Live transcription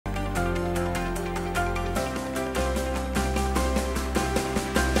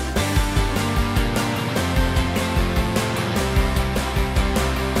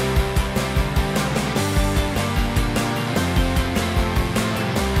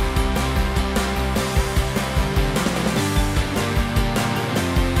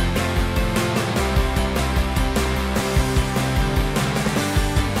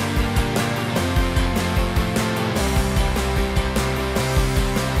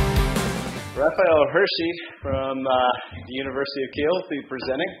Raphael Hirschi from the University of Kiel will be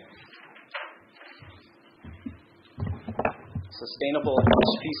presenting. Sustainable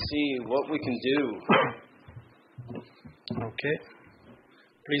HPC, what we can do. Okay.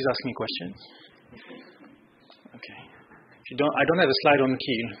 Please ask me questions. Okay. I don't have a slide on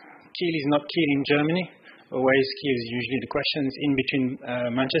Kiel. Kiel is not Kiel in Germany. Always Kiel is usually the questions in between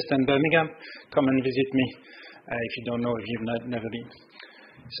Manchester and Birmingham. Come and visit me if you don't know, if you've never been.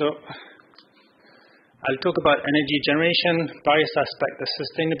 So I'll talk about energy generation, various aspects of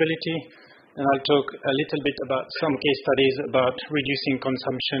sustainability, and I'll talk a little bit about some case studies about reducing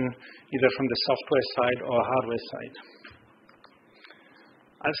consumption either from the software side or hardware side.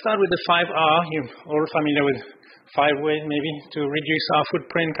 I'll start with the 5R. You're all familiar with 5 ways maybe to reduce our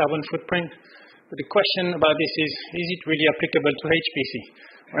footprint, carbon footprint. But the question about this is it really applicable to HPC?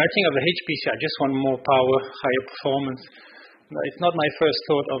 When I think of the HPC, I just want more power, higher performance. But it's not my first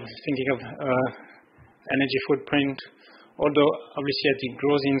thought of thinking of energy footprint, although obviously as it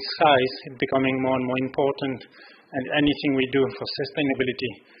grows in size, it's becoming more and more important, and anything we do for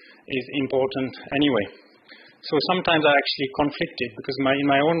sustainability is important anyway. So sometimes I actually conflicted because in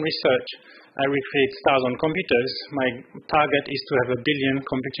my own research, I recreate stars on computers. My target is to have 1 billion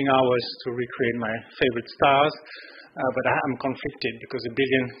computing hours to recreate my favorite stars, but I am conflicted because 1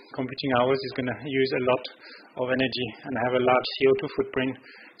 billion computing hours is going to use a lot of energy and have a large CO2 footprint.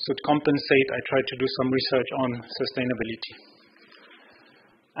 So to compensate, I try to do some research on sustainability.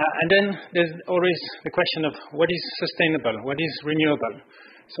 And then there's always the question of what is sustainable, what is renewable.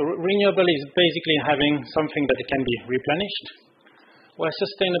 So renewable is basically having something that can be replenished, where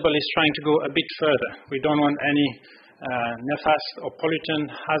sustainable is trying to go a bit further. We don't want any nefast or pollutant,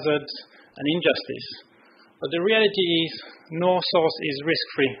 hazards, and injustice. But the reality is no source is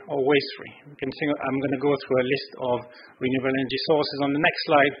risk-free or waste-free. You can think I'm going to go through a list of renewable energy sources on the next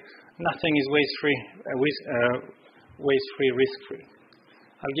slide. Nothing is waste-free, risk-free.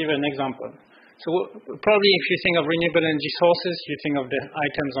 I'll give you an example. So probably if you think of renewable energy sources, you think of the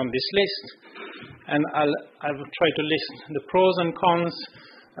items on this list. And I'll try to list the pros and cons,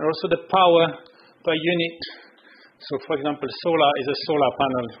 and also the power per unit. So for example, solar is a solar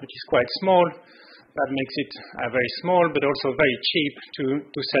panel, which is quite small. That makes it very small, but also very cheap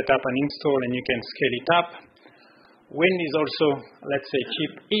to set up and install, and you can scale it up. Wind is also, let's say,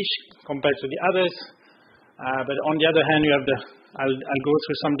 cheap-ish compared to the others. But on the other hand, you have I'll go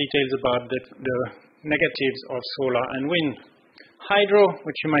through some details about the negatives of solar and wind. Hydro,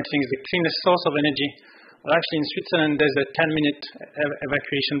 which you might think is the cleanest source of energy, well, actually in Switzerland there's a 10-minute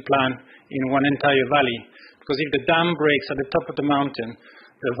evacuation plan in one entire valley, because if the dam breaks at the top of the mountain,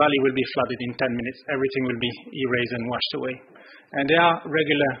 the valley will be flooded in 10 minutes. Everything will be erased and washed away. And there are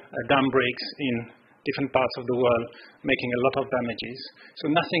regular dam breaks in different parts of the world, making a lot of damages.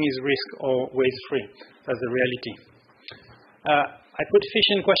 So nothing is risk or waste-free. That's the reality. I put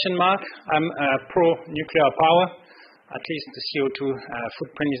fission question mark. I'm pro-nuclear power. At least the CO2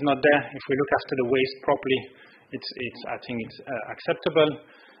 footprint is not there. If we look after the waste properly, I think it's acceptable.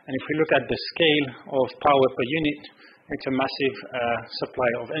 And if we look at the scale of power per unit, it's a massive supply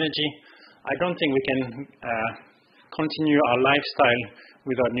of energy. I don't think we can continue our lifestyle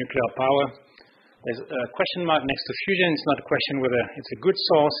without nuclear power. There's a question mark next to fusion. It's not a question whether it's a good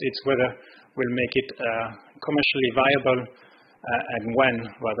source, it's whether we'll make it commercially viable and when,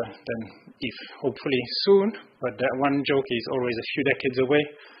 rather than if, hopefully soon. But one joke is always a few decades away.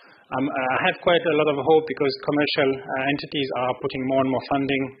 I have quite a lot of hope because commercial entities are putting more and more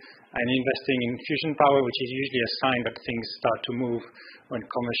funding and investing in fusion power, which is usually a sign that things start to move when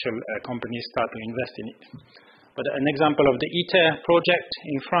commercial companies start to invest in it. But an example of the ITER project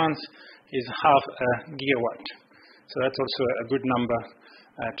in France is 0.5 gigawatt. So that's also a good number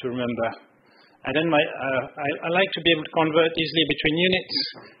to remember. And then I like to be able to convert easily between units,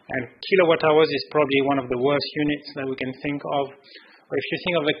 and kilowatt hours is probably one of the worst units that we can think of. Or if you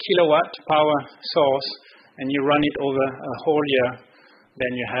think of a kilowatt power source and you run it over a whole year,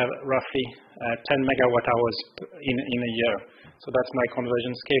 then you have roughly 10 megawatt hours in a year. So that's my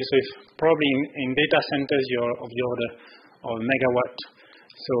conversion scale. So if probably in data centers you're of the order of megawatt,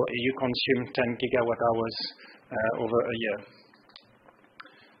 so you consume 10 gigawatt hours over a year.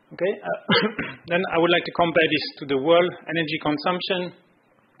 Okay. Then I would like to compare this to the world energy consumption.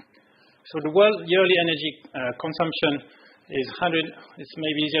 So the world yearly energy consumption is 100, it's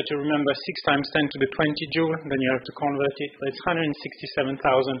maybe easier to remember, 6 times 10 to the 20 joule, then you have to convert it. But it's 167,000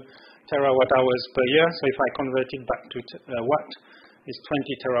 terawatt hours per year. So if I convert it back to watt, it's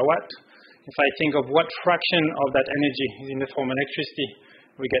 20 terawatt. If I think of what fraction of that energy is in the form of electricity,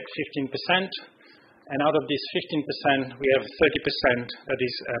 we get 15%. and out of this 15%, we have 30% that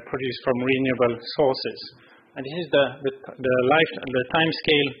is produced from renewable sources. And this is the time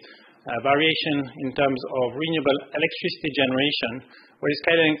scale variation in terms of renewable electricity generation. What is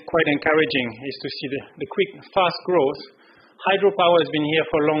quite encouraging is to see the quick, fast growth. Hydropower has been here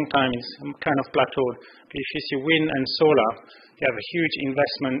for a long time. It's kind of plateaued. But if you see wind and solar, you have a huge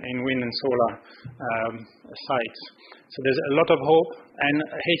investment in wind and solar sites. So there's a lot of hope, and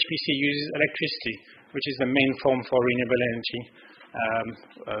HPC uses electricity, which is the main form for renewable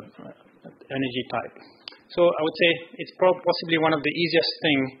energy type. So I would say it's possibly one of the easiest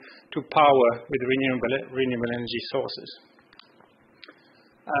things to power with renewable energy sources.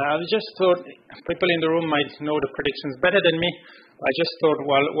 I just thought people in the room might know the predictions better than me. I just thought,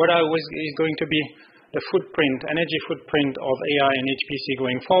 well, what is going to be the energy footprint of AI and HPC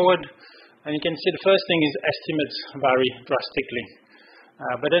going forward? And you can see the first thing is estimates vary drastically.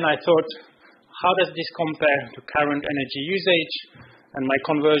 But then I thought, how does this compare to current energy usage? And my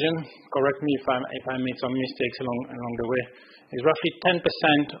conversion, correct me if I made some mistakes along the way, is roughly 10%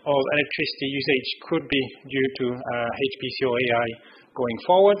 of electricity usage could be due to HPC or AI going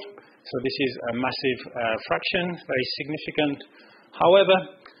forward. So this is a massive fraction, very significant. However,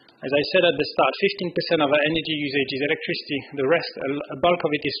 as I said at the start, 15% of our energy usage is electricity. The rest, a bulk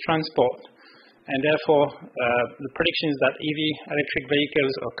of it is transport. And therefore, the prediction is that EV, electric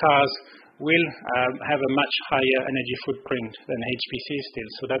vehicles or cars, will have a much higher energy footprint than HPC still.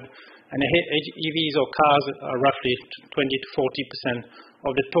 And EVs or cars are roughly 20 to 40%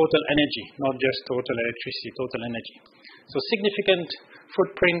 of the total energy, not just total electricity, total energy. So significant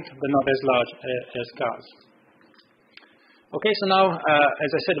footprint, but not as large as cars. Okay, so now,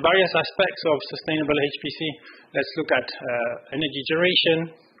 as I said, various aspects of sustainable HPC. Let's look at energy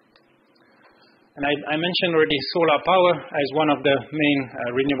generation. And I mentioned already solar power as one of the main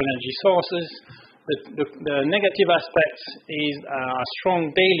renewable energy sources. The negative aspects is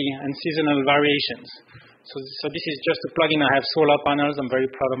strong daily and seasonal variations. So this is just a plug-in. I have solar panels. I'm very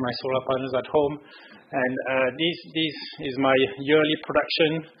proud of my solar panels at home. And this is my yearly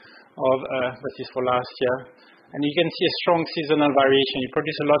production of, that is for last year. And you can see a strong seasonal variation. You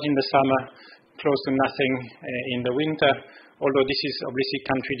produce a lot in the summer, close to nothing in the winter. Although this is obviously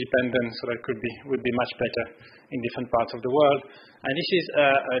country dependent, so that would be much better in different parts of the world. And this is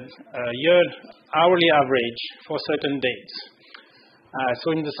a year hourly average for certain dates.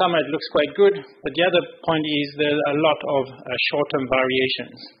 So in the summer it looks quite good, but the other point is there's a lot of short-term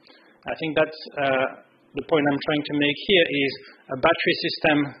variations. I think that's the point I'm trying to make here is a battery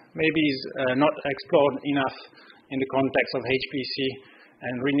system maybe is not explored enough in the context of HPC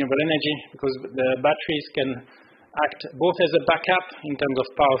and renewable energy, because the batteries can act both as a backup in terms of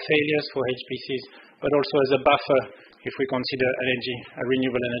power failures for HPCs, but also as a buffer if we consider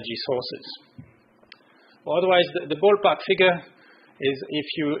renewable energy sources. Well, otherwise, the ballpark figure is if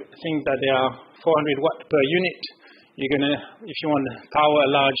you think that there are 400 watts per unit, if you want to power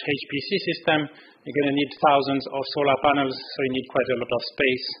a large HPC system, you're going to need thousands of solar panels, so you need quite a lot of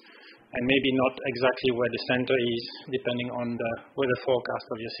space, and maybe not exactly where the center is, depending on the weather forecast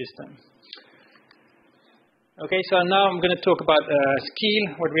of your system. Okay, so now I'm going to talk about Kiel,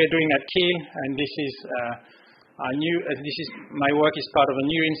 what we are doing at Kiel, and this is my work is part of a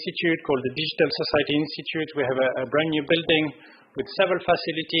new institute called the Digital Society Institute. We have a brand new building with several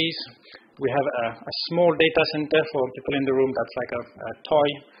facilities. We have a small data center for people in the room that's like a toy.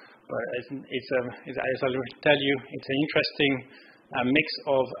 As I'll tell you, it's an interesting mix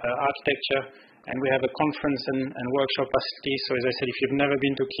of architecture. And we have a conference and workshop facilities. So as I said, if you've never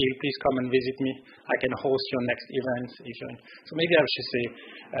been to Kiel, please come and visit me. I can host your next event if you're in. So maybe I should say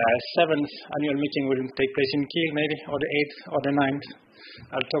 7th annual meeting will take place in Kiel, maybe, or the 8th or the 9th.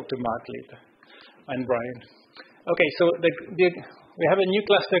 I'll talk to Mark later and Brian. Okay, so we have a new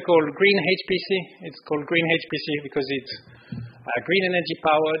cluster called Green HPC. It's called Green HPC because it's green energy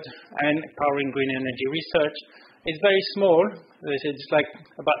powered and powering green energy research. It's very small. It's like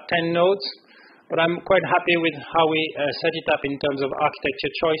about 10 nodes. But I'm quite happy with how we set it up in terms of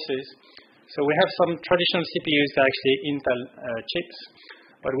architecture choices. So we have some traditional CPUs that are actually Intel chips.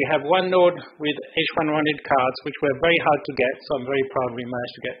 But we have one node with H100 cards, which were very hard to get. So I'm very proud we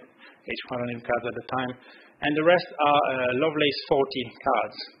managed to get H100 cards at the time. And the rest are Lovelace 40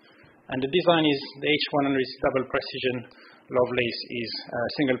 cards. And the design is the H100 is double precision. Lovelace is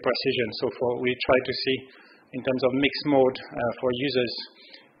single precision. So we try to see in terms of mixed mode for users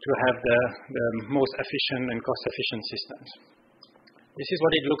to have the most efficient and cost-efficient systems. This is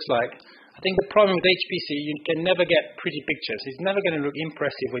what it looks like. I think the problem with HPC, you can never get pretty pictures. It's never going to look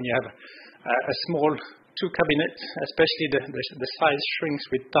impressive when you have a small 2 cabinets, especially the size shrinks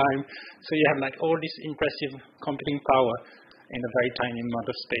with time. So you have like all this impressive computing power in a very tiny amount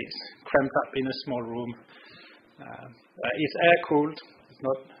of space, cramped up in a small room. It's air cooled,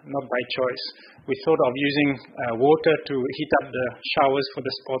 not by choice. We thought of using water to heat up the showers for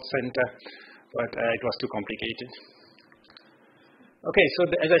the sports center, but it was too complicated. Okay, so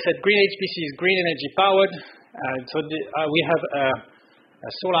as I said, green HPC is green energy powered. We have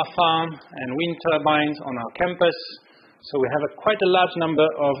a solar farm and wind turbines on our campus. So we have quite a large number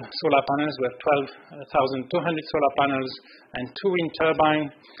of solar panels. We have 12,200 solar panels and 2 wind turbines.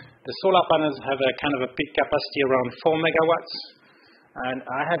 The solar panels have a kind of a peak capacity around 4 megawatts. And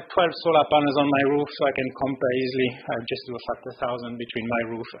I have 12 solar panels on my roof, so I can compare easily. I just do a factor 1,000 between my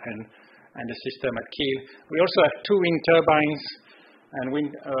roof and the system at Kiel. We also have 2 wind turbines, and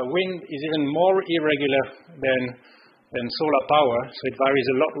wind is even more irregular than solar power, so it varies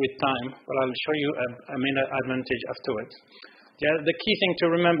a lot with time, but I'll show you a main advantage afterwards. The key thing to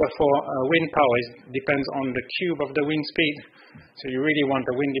remember for wind power is it depends on the cube of the wind speed, so you really want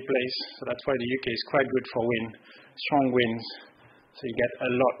a windy place, so that's why the UK is quite good for wind, strong winds, so you get a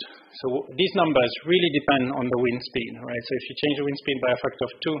lot. So these numbers really depend on the wind speed, right? So if you change the wind speed by a factor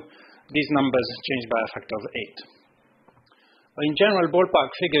of 2, these numbers change by a factor of 8. But in general, ballpark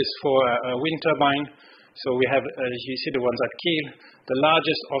figures for a wind turbine, so we have, you see the ones at Kiel, the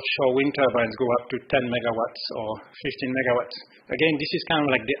largest offshore wind turbines go up to 10 megawatts or 15 megawatts. Again, this is kind of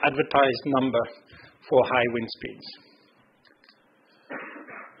like the advertised number for high wind speeds.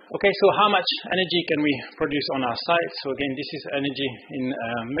 Okay, so how much energy can we produce on our site? So again, this is energy in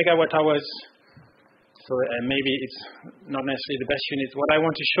megawatt hours. So maybe it's not necessarily the best unit. What I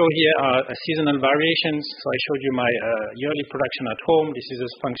want to show here are seasonal variations. So I showed you my yearly production at home. This is a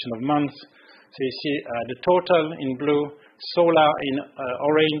function of month. So you see the total in blue, solar in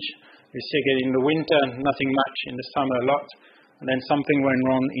orange. You see again in the winter, nothing much, in the summer a lot. And then something went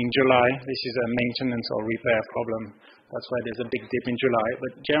wrong in July. This is a maintenance or repair problem. That's why there's a big dip in July.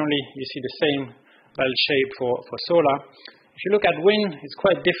 But generally, you see the same bell shape for solar. If you look at wind, it's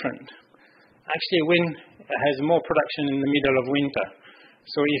quite different. Actually, wind has more production in the middle of winter.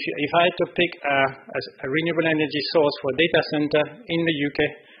 So if I had to pick a renewable energy source for a data center in the UK,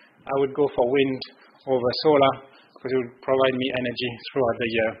 I would go for wind over solar because it would provide me energy throughout the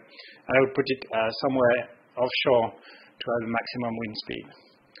year. I would put it somewhere offshore to have maximum wind speed.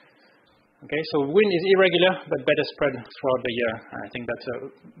 Okay, so wind is irregular but better spread throughout the year. I think that's a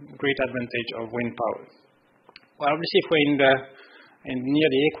great advantage of wind power. Well, obviously, if we're near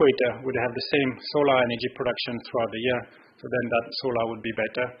the equator, we'd have the same solar energy production throughout the year, so then that solar would be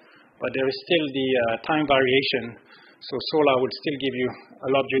better. But there is still the time variation. So solar would still give you a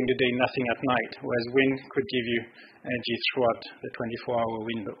lot during the day, nothing at night, whereas wind could give you energy throughout the 24-hour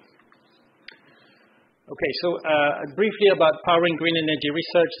window. Okay, so briefly about powering green energy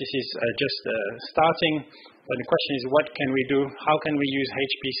research. This is just starting, but the question is what can we do? How can we use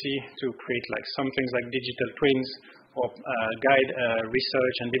HPC to create like some things like digital twins or guide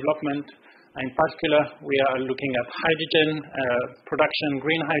research and development? And in particular, we are looking at hydrogen production,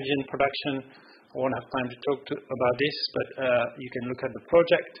 green hydrogen production. I won't have time to talk about this, but you can look at the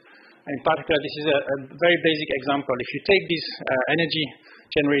project. And in particular, this is a very basic example. If you take this energy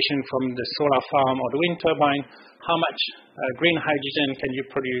generation from the solar farm or the wind turbine, how much green hydrogen can you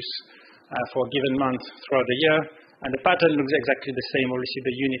produce for a given month throughout the year? And the pattern looks exactly the same. Obviously,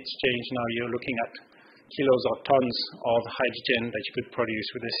 the units change. Now you're looking at kilos or tons of hydrogen that you could produce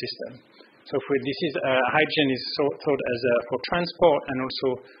with the system. So hydrogen is thought as for transport and also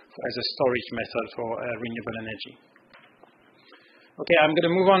as a storage method for renewable energy. Okay, I'm going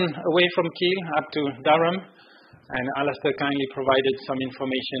to move on away from Kiel up to Durham, and Alistair kindly provided some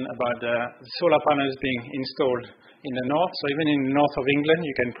information about the solar panels being installed in the north. So even in the north of England,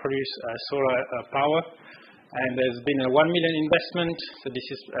 you can produce solar power, and there's been a 1 million investment. So this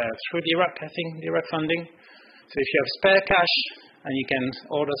is through the Iraq, I think, the Iraq funding. So if you have spare cash, and you can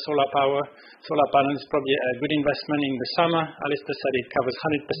order solar power. Solar panels is probably a good investment in the summer. Alistair said it covers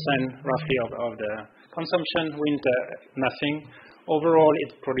 100% roughly of the consumption. Winter, nothing. Overall,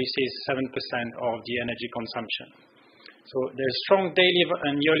 it produces 7% of the energy consumption. So there's strong daily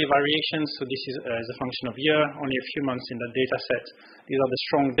and yearly variations. So this is as a function of year, only a few months in the data set. These are the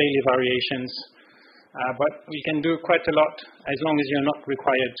strong daily variations. But we can do quite a lot as long as you're not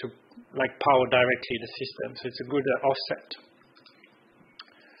required to power directly the system. So it's a good offset.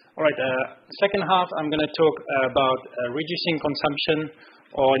 All right, second half, I'm going to talk about reducing consumption,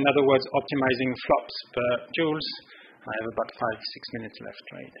 or in other words, optimizing flops per joules. I have about 5-6 minutes left,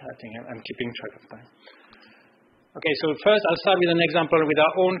 right? I think I'm keeping track of time. Okay, so first I'll start with an example with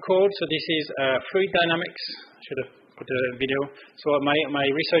our own code. So this is fluid dynamics. I should have put a video. So my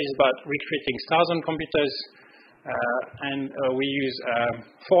research is about recreating stars on computers, and we use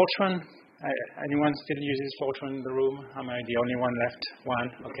Fortran. Anyone still uses Fortran in the room? Am I the only one left? One?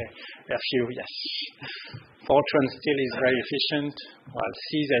 Okay. A few, yes. Fortran still is very efficient. Well,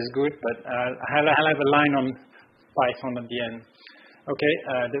 C is as good, but I'll have a line on Python at the end. Okay,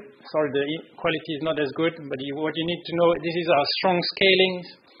 the quality is not as good, but what you need to know, this is our strong scalings,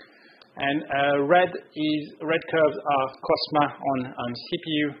 and red curves are COSMA on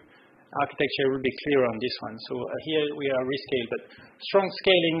CPU. Architecture will be clear on this one. So here we are rescaled, but strong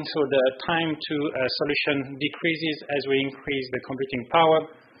scaling, so the time to solution decreases as we increase the computing power.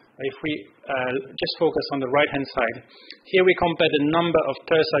 If we just focus on the right-hand side, here we compare the number of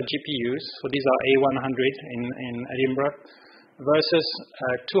Tersa GPUs, so these are A100 in Edinburgh, versus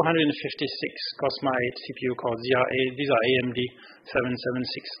 256 COSMA 8 CPU cores. These are AMD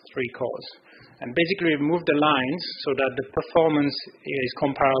 7763 cores. And basically we move the lines so that the performance is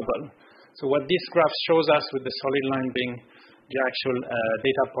comparable. So what this graph shows us, with the solid line being the actual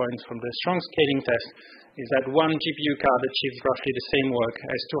data points from the strong scaling test, is that one GPU card achieves roughly the same work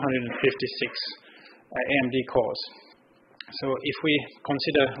as 256 AMD cores. So if we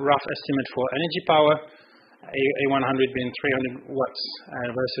consider rough estimate for energy power, A100 being 300 watts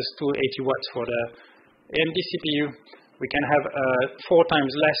versus 280 watts for the AMD CPU, we can have 4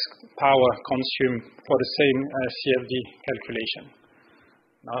 times less power consumed for the same CFD calculation.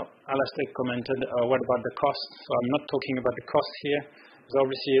 Now, Alastair commented, what about the cost? So I'm not talking about the cost here. There's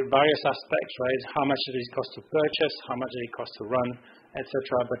obviously various aspects, right? How much does it cost to purchase? How much does it cost to run, etc.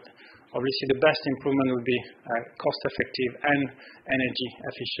 But obviously the best improvement would be cost-effective and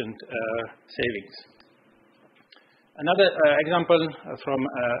energy-efficient savings. Another example from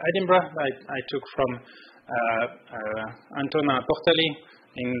Edinburgh I took from Antona Portelli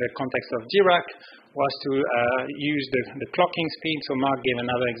in the context of Dirac was to use the clocking speed. So Mark gave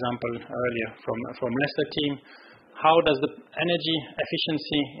another example earlier from Leicester team. How does the energy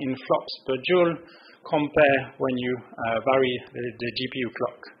efficiency in flops per joule compare when you vary the GPU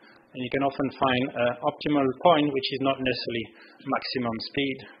clock? And you can often find an optimal point, which is not necessarily maximum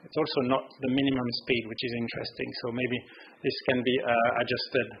speed. It's also not the minimum speed, which is interesting. So maybe this can be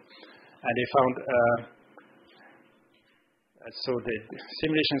adjusted. And they found, so the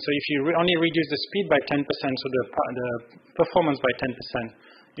simulation, so if you only reduce the speed by 10%, so the performance by 10%,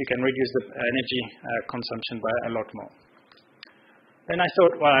 you can reduce the energy consumption by a lot more. Then I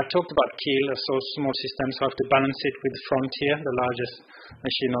thought, well, I talked about Keil, a so small system, so I have to balance it with Frontier, the largest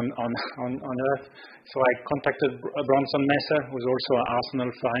machine on Earth. So I contacted Bronson Messer, who's also an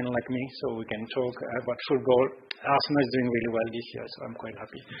Arsenal fan like me, so we can talk about football. Arsenal is doing really well this year, so I'm quite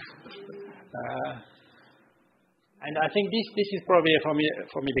happy. And I think this is probably for me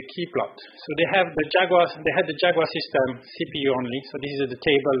the key plot. So they had the Jaguar system CPU only. So this is the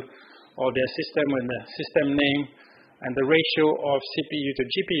table of their system with the system name and the ratio of CPU to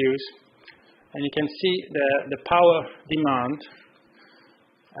GPUs, and you can see the power demand.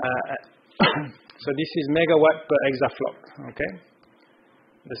 So this is megawatt per exaflop, okay?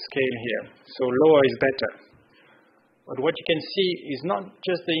 The scale here. So lower is better. But what you can see is not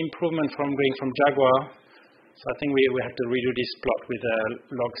just the improvement from going from Jaguar. So I think we have to redo this plot with a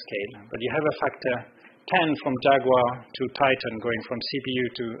log scale. But you have a factor 10 from Jaguar to Titan, going from CPU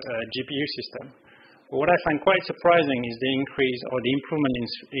to GPU system. What I find quite surprising is the increase or the improvement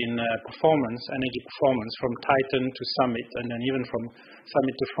in performance, energy performance, from Titan to Summit, and then even from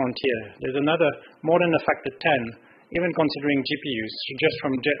Summit to Frontier. There's another more than a factor 10, even considering GPUs, just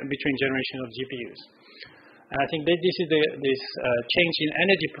from between generation of GPUs. And I think this change in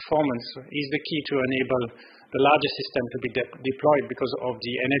energy performance is the key to enable the larger system to be deployed because of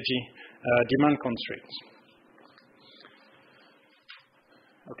the energy demand constraints.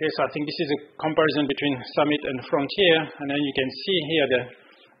 Okay, so I think this is a comparison between Summit and Frontier, and then you can see here that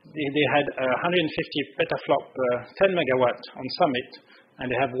they had 150 petaflop per 10 megawatt on Summit, and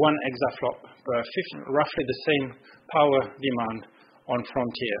they have 1 exaflop per roughly the same power demand on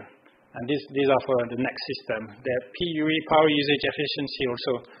Frontier. And these are for the next system. Their PUE, power usage efficiency,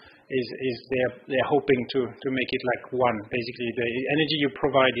 also is they're hoping to make it like 1. Basically, the energy you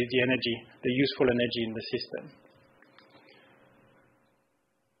provide is the useful energy in the system.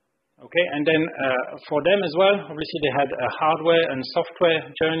 Okay, and then for them as well, obviously they had a hardware and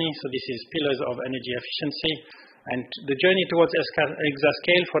software journey. So this is pillars of energy efficiency. And the journey towards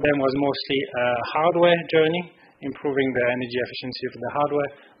exascale for them was mostly a hardware journey, improving the energy efficiency of the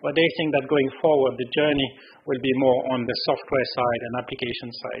hardware. But they think that going forward, the journey will be more on the software side and application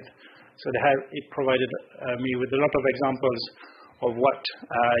side. So it provided me with a lot of examples of what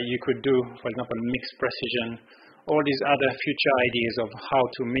you could do, for example, mixed precision, all these other future ideas of how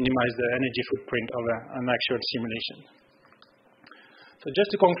to minimize the energy footprint of an actual simulation. So just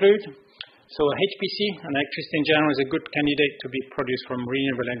to conclude, so HPC, and electricity in general, is a good candidate to be produced from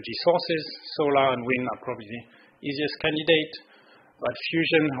renewable energy sources. Solar and wind are probably the easiest candidate, but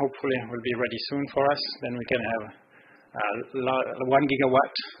fusion hopefully will be ready soon for us. Then we can have 1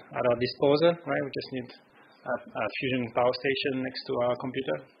 gigawatt at our disposal, right? We just need a fusion power station next to our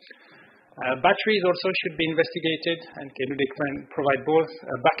computer. Batteries also should be investigated, and they can provide both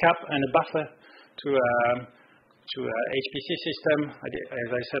a backup and a buffer to HPC system. As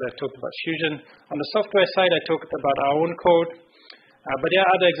I said, I talked about fusion. On the software side, I talked about our own code. But there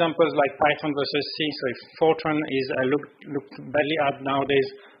are other examples like Python versus C. So if Fortran is looked badly at nowadays,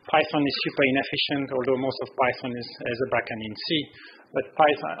 Python is super inefficient, although most of Python is as a backend in C. But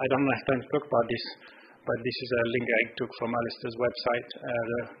Python, I don't have time to talk about this, but this is a link I took from Alistair's website,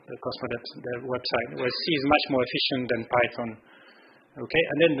 the Cosmodet website, where C is much more efficient than Python. Okay,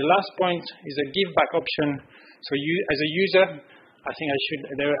 and then the last point is a give back option. So you, as a user, I think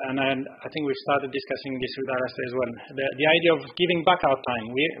I think we've started discussing this with Alistair as well. The idea of giving back our time.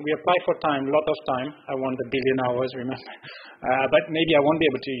 We apply for time, a lot of time. I want 1 billion hours, remember. But maybe I won't be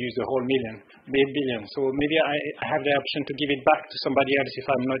able to use the whole billion. So maybe I have the option to give it back to somebody else if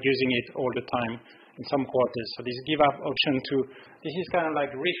I'm not using it all the time in some quarters. So this give up option this is kind of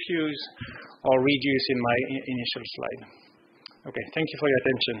like refuse or reduce in my initial slide. Okay, thank you for your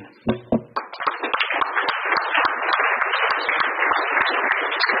attention.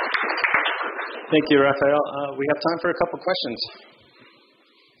 Thank you, Raphael. We have time for a couple questions.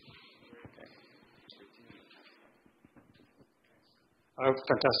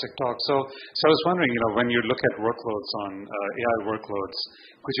 Fantastic talk. So I was wondering, when you look at workloads on AI workloads,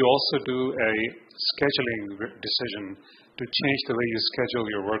 could you also do a scheduling decision to change the way you schedule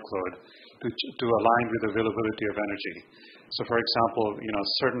your workload to align with availability of energy? So, for example,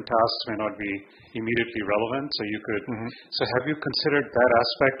 certain tasks may not be immediately relevant, so you could. So, have you considered that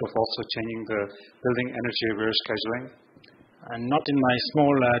aspect of also changing the building energy-aware scheduling? Not in my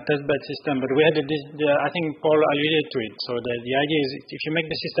small testbed system, but we had I think Paul alluded to it. So the idea is if you make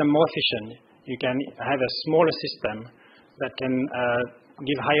the system more efficient, you can have a smaller system that can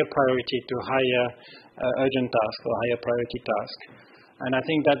give higher priority to higher urgent tasks or higher priority tasks. And I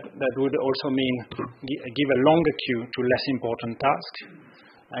think that would also mean give a longer queue to less important tasks.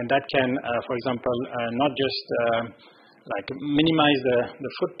 And that can, for example, not just minimize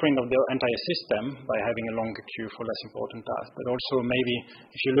the footprint of the entire system by having a longer queue for less important tasks, but also maybe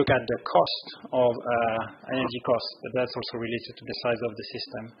if you look at the cost of energy costs, that's also related to the size of the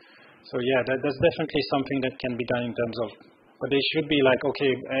system. So yeah, that's definitely something that can be done in terms of, but it should be like, okay,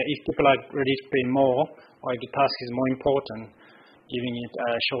 if people are ready to pay more, or if the task is more important, giving it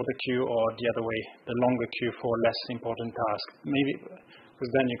a shorter queue, or the other way, the longer queue for less important tasks. Maybe,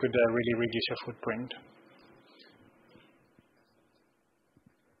 because then you could really reduce your footprint.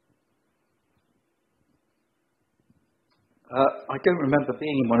 I don't remember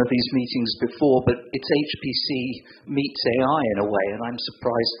being in one of these meetings before, but it's HPC meets AI in a way, and I'm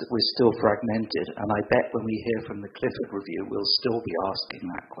surprised that we're still fragmented. And I bet when we hear from the Clifford Review, we'll still be asking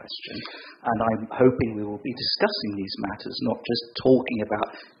that question. And I'm hoping we will be discussing these matters, not just talking about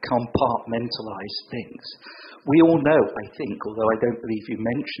compartmentalized things. We all know, I think, although I don't believe you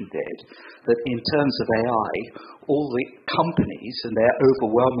mentioned it, that in terms of AI, all the companies and their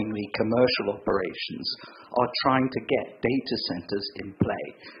overwhelmingly commercial operations are trying to get data centers in play,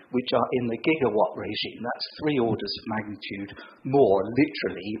 which are in the gigawatt regime. That's 3 orders of magnitude more,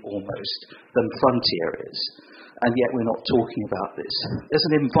 literally almost, than Frontier is. And yet we're not talking about this. There's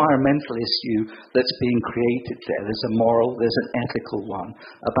an environmental issue that's being created there. There's a moral, there's an ethical one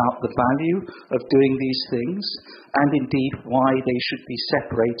about the value of doing these things, and indeed why they should be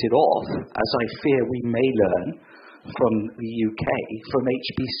separated off, as I fear we may learn from the UK, from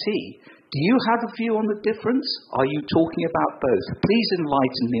HPC. Do you have a view on the difference? Are you talking about both? Please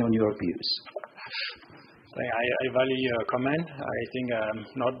enlighten me on your views. I value your comment. I think I'm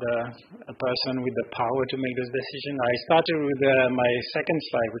not a person with the power to make this decision. I started with my second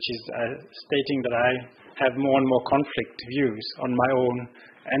slide, which is stating that I have more and more conflict views on my own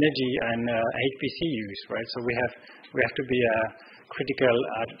energy and HPC use, right? So we have to be critical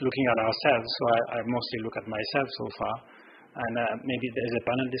at looking at ourselves. So I mostly look at myself so far. And maybe there's a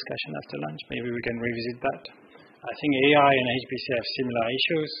panel discussion after lunch. Maybe we can revisit that. I think AI and HPC have similar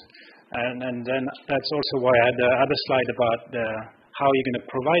issues. And then that's also why I had the other slide about how you're going to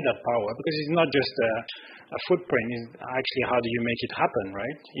provide that power, because it's not just a footprint, it's actually how do you make it happen,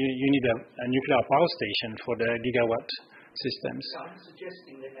 right? You need a nuclear power station for the gigawatt systems. Yeah, I'm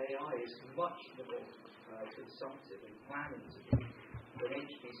suggesting that AI is much more consumptive and planning to be than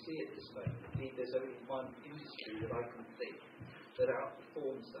HPC at this moment. Indeed, there's only one industry that I can think that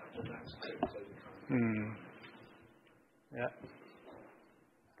outperforms that, and that's cryptocurrency. Yeah.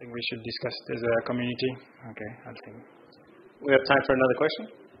 I think we should discuss it as a community. Okay, I think. We have time for another question?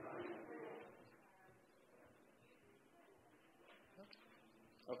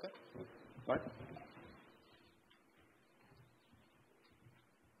 Okay. Mark?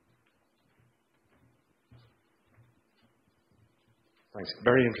 Thanks.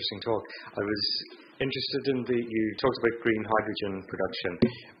 Very interesting talk. I was interested in you talked about green hydrogen production.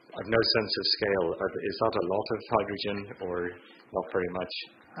 I've no sense of scale. Is that a lot of hydrogen or not very much?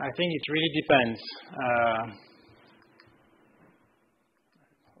 I think it really depends.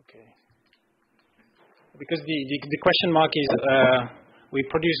 Okay. Because the question mark is we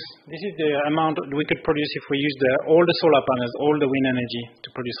produce. This is the amount we could produce if we use all the solar panels, all the wind energy to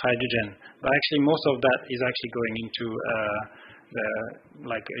produce hydrogen. But actually, most of that is actually going into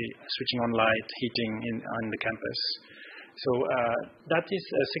switching on light, heating on the campus. So that is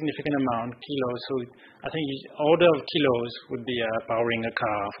a significant amount, kilos. So I think order of kilos would be powering a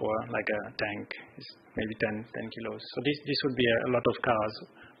car for like a tank, is maybe 10 kilos. So this would be a lot of cars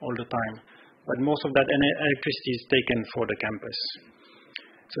all the time. But most of that electricity is taken for the campus.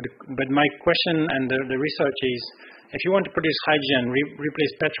 So but my question and the research is, if you want to produce hydrogen,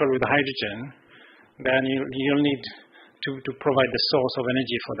 replace petrol with hydrogen, then you'll need to provide the source of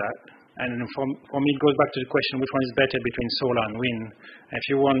energy for that. And for me, it goes back to the question, which one is better between solar and wind? If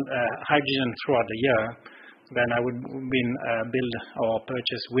you want hydrogen throughout the year, then I would build or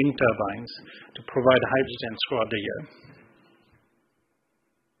purchase wind turbines to provide hydrogen throughout the year.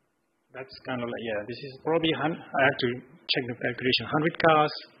 That's kind of like, this is probably, I have to check the calculation, 100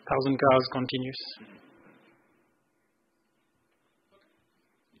 cars, 1,000 cars continuous.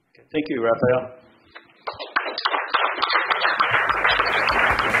 Okay. Thank you, Raphael.